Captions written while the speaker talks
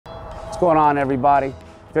going on, everybody?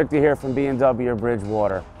 Victor here from BMW of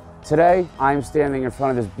Bridgewater. Today, I'm standing in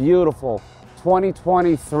front of this beautiful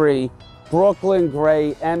 2023 Brooklyn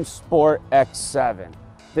Gray M Sport X7.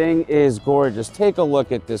 Thing is gorgeous. Take a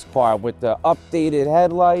look at this car with the updated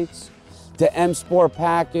headlights, the M Sport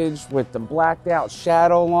package with the blacked out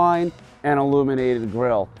shadow line and illuminated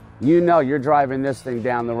grille. You know you're driving this thing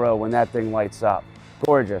down the road when that thing lights up.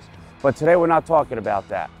 Gorgeous. But today we're not talking about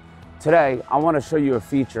that. Today, I want to show you a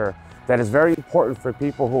feature that is very important for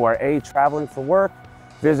people who are traveling for work,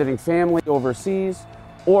 visiting family overseas,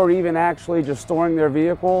 or even actually just storing their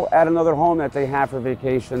vehicle at another home that they have for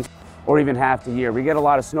vacations or even half the year. We get a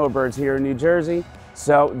lot of snowbirds here in New Jersey,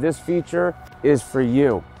 so this feature is for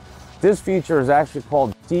you. This feature is actually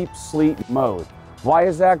called deep sleep mode. Why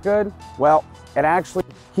is that good? Well, it actually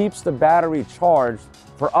keeps the battery charged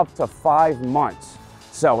for up to 5 months.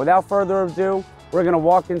 So without further ado, we're gonna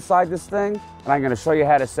walk inside this thing and I'm gonna show you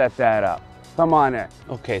how to set that up. Come on in.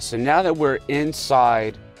 Okay, so now that we're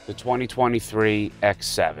inside the 2023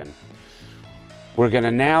 X7, we're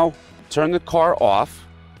gonna now turn the car off.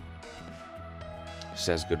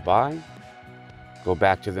 Says goodbye. Go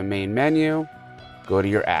back to the main menu, go to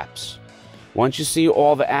your apps. Once you see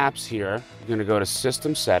all the apps here, you're gonna go to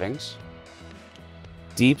System Settings,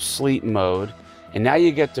 Deep Sleep Mode, and now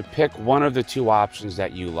you get to pick one of the two options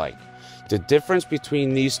that you like. The difference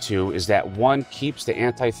between these two is that one keeps the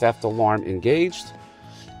anti-theft alarm engaged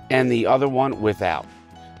and the other one without.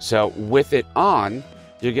 So with it on,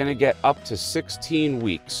 you're gonna get up to 16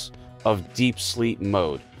 weeks of deep sleep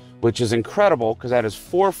mode, which is incredible because that is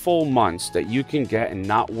 4 full months that you can get and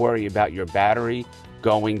not worry about your battery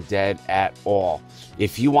going dead at all.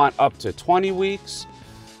 If you want up to 20 weeks,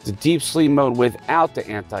 the deep sleep mode without the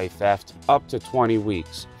anti-theft, up to 20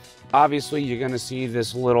 weeks. Obviously, you're gonna see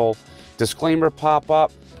this little disclaimer pop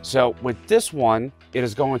up. So with this one, it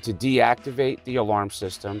is going to deactivate the alarm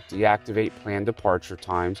system, deactivate planned departure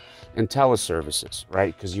times, and teleservices,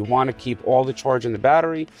 right? Because you wanna keep all the charge in the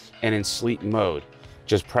battery and in sleep mode.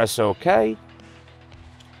 Just press OK.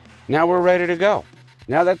 Now we're ready to go.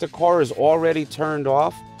 Now that the car is already turned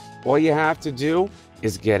off, all you have to do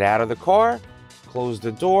is get out of the car, close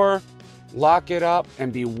the door, lock it up,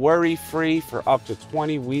 and be worry-free for up to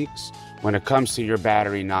 20 weeks when it comes to your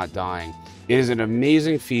battery not dying. It is an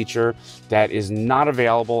amazing feature that is not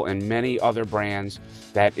available in many other brands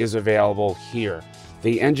that is available here.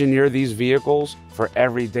 They engineer these vehicles for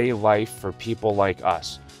everyday life for people like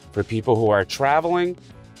us, for people who are traveling,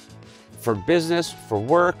 for business, for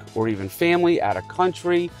work, or even family out of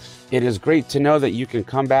country. It is great to know that you can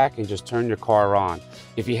come back and just turn your car on.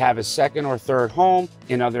 If you have a second or third home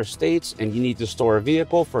in other states and you need to store a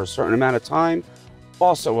vehicle for a certain amount of time,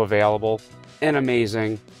 also available and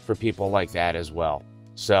amazing for people like that as well.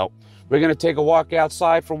 So we're gonna take a walk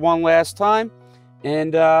outside for one last time.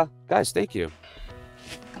 And guys, thank you.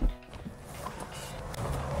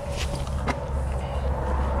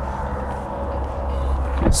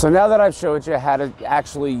 So now that I've showed you how to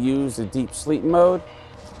actually use the deep sleep mode,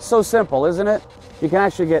 so simple, isn't it? You can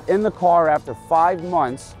actually get in the car after 5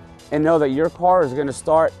 months and know that your car is gonna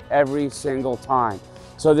start every single time.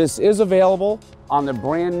 So this is available on the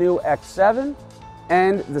brand new X7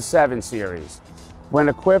 and the 7 Series. When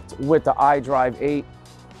equipped with the iDrive 8,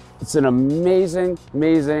 it's an amazing,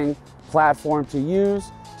 amazing platform to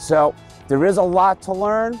use. So there is a lot to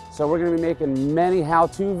learn. So we're gonna be making many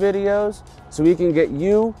how-to videos so we can get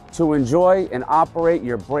you to enjoy and operate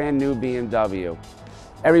your brand new BMW.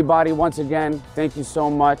 Everybody, once again, thank you so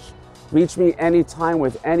much. Reach me anytime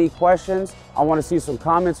with any questions. I want to see some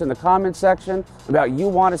comments in the comment section about you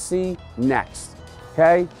want to see next.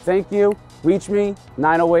 Okay, thank you. Reach me,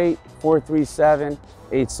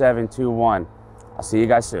 908-437-8721. I'll see you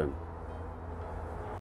guys soon.